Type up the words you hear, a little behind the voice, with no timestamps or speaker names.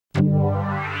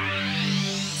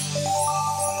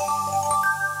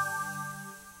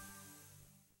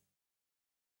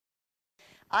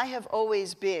I have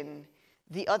always been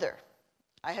the other.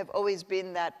 I have always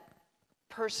been that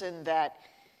person that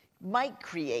might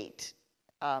create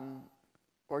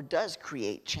or does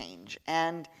create change.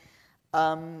 And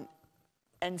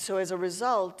so as a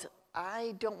result,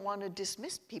 I don't want to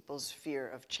dismiss people's fear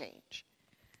of change.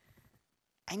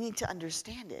 I need to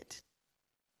understand it.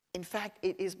 In fact,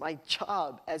 it is my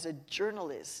job as a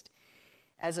journalist,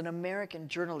 as an American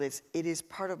journalist, it is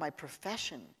part of my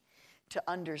profession to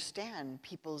understand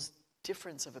people's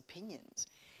difference of opinions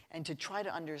and to try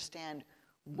to understand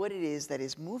what it is that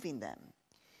is moving them.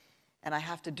 And I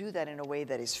have to do that in a way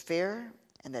that is fair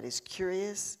and that is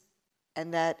curious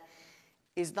and that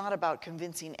is not about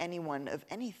convincing anyone of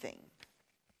anything.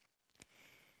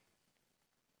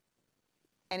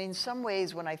 And in some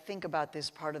ways, when I think about this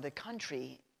part of the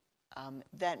country,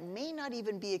 that may not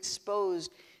even be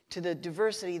exposed to the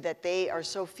diversity that they are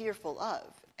so fearful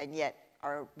of and yet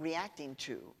are reacting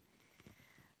to.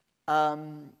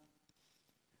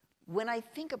 When I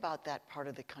think about that part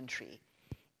of the country,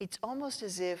 it's almost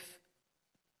as if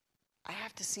I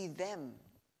have to see them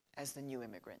as the new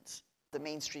immigrants. The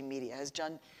mainstream media has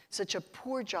done such a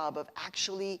poor job of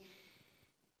actually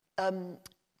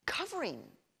covering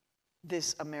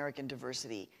this American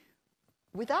diversity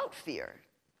without fear.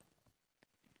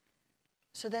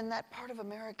 So then that part of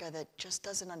America that just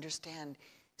doesn't understand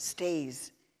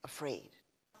stays afraid.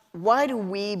 Why do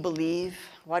I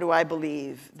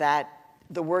believe that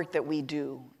the work that we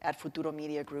do at Futuro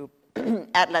Media Group,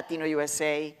 at Latino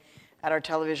USA, at our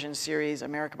television series,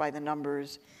 America by the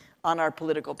Numbers, on our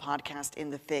political podcast, In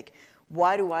the Thick,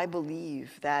 why do I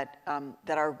believe that,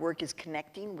 that our work is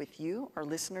connecting with you, our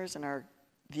listeners and our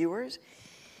viewers?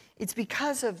 It's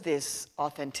because of this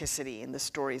authenticity in the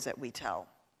stories that we tell,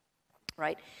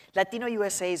 right? Latino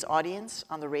USA's audience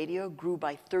on the radio grew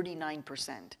by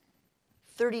 39%.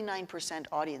 39%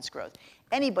 audience growth.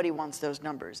 Anybody wants those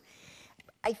numbers.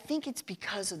 I think it's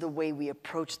because of the way we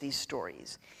approach these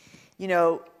stories. You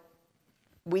know,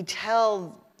 we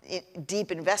tell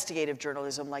deep investigative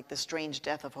journalism like The Strange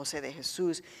Death of Jose de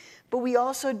Jesus, but we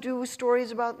also do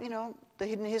stories about, you know, the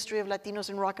hidden history of Latinos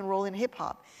in rock and roll and hip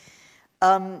hop.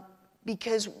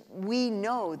 Because we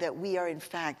know that we are in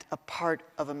fact a part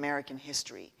of American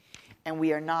history, and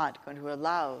we are not going to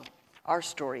allow our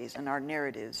stories and our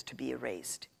narratives to be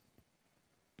erased.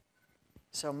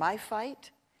 So my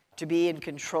fight to be in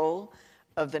control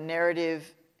of the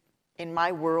narrative in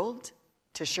my world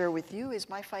to share with you is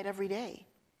my fight every day.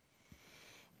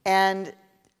 And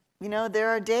you know, there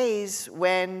are days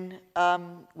when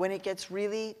it gets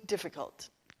really difficult.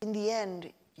 In the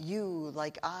end, you,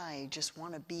 like I, just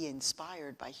want to be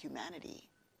inspired by humanity,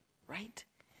 right?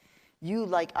 You,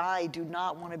 like I, do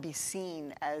not want to be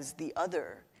seen as the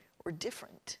other or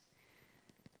different.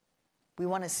 We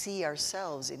want to see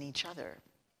ourselves in each other.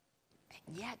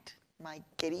 And yet, my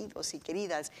queridos y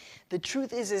queridas, the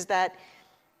truth is that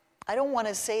I don't want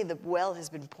to say the well has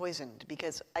been poisoned,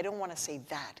 because I don't want to say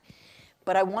that.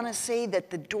 But I want to say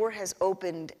that the door has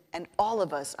opened and all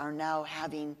of us are now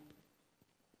having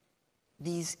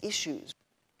these issues.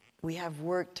 We have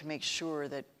worked to make sure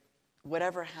that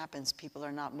whatever happens, people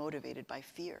are not motivated by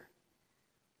fear,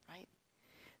 right?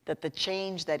 That the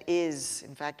change that is,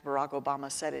 in fact, Barack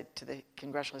Obama said it to the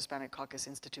Congressional Hispanic Caucus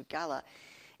Institute Gala,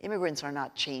 immigrants are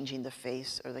not changing the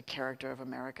face or the character of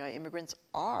America. Immigrants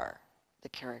are the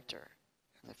character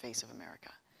and the face of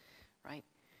America, right?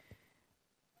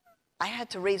 I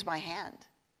had to raise my hand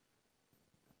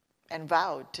and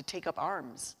vowed to take up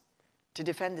arms to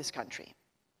defend this country.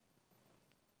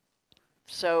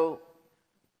 So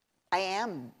I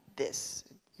am this.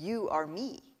 You are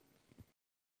me.